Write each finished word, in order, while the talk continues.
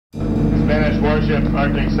French warship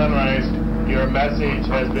Arctic Sunrise, your message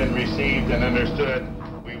has been received and understood.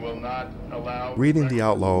 We will not allow... Reading The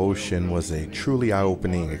Outlaw Ocean was a truly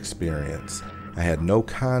eye-opening experience. I had no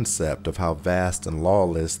concept of how vast and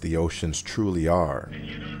lawless the oceans truly are.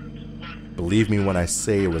 Believe me when I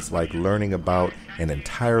say it was like learning about an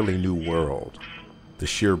entirely new world. The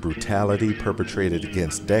sheer brutality perpetrated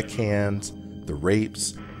against deckhands, the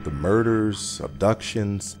rapes, the murders,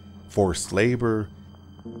 abductions, forced labor,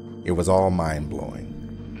 it was all mind-blowing.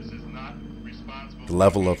 The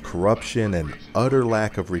level of corruption and utter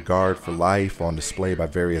lack of regard for life on display by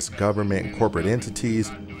various government and corporate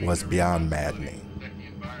entities was beyond maddening.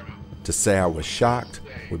 To say I was shocked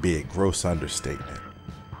would be a gross understatement.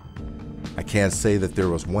 I can't say that there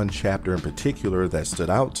was one chapter in particular that stood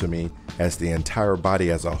out to me, as the entire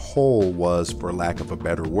body as a whole was, for lack of a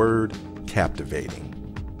better word, captivating.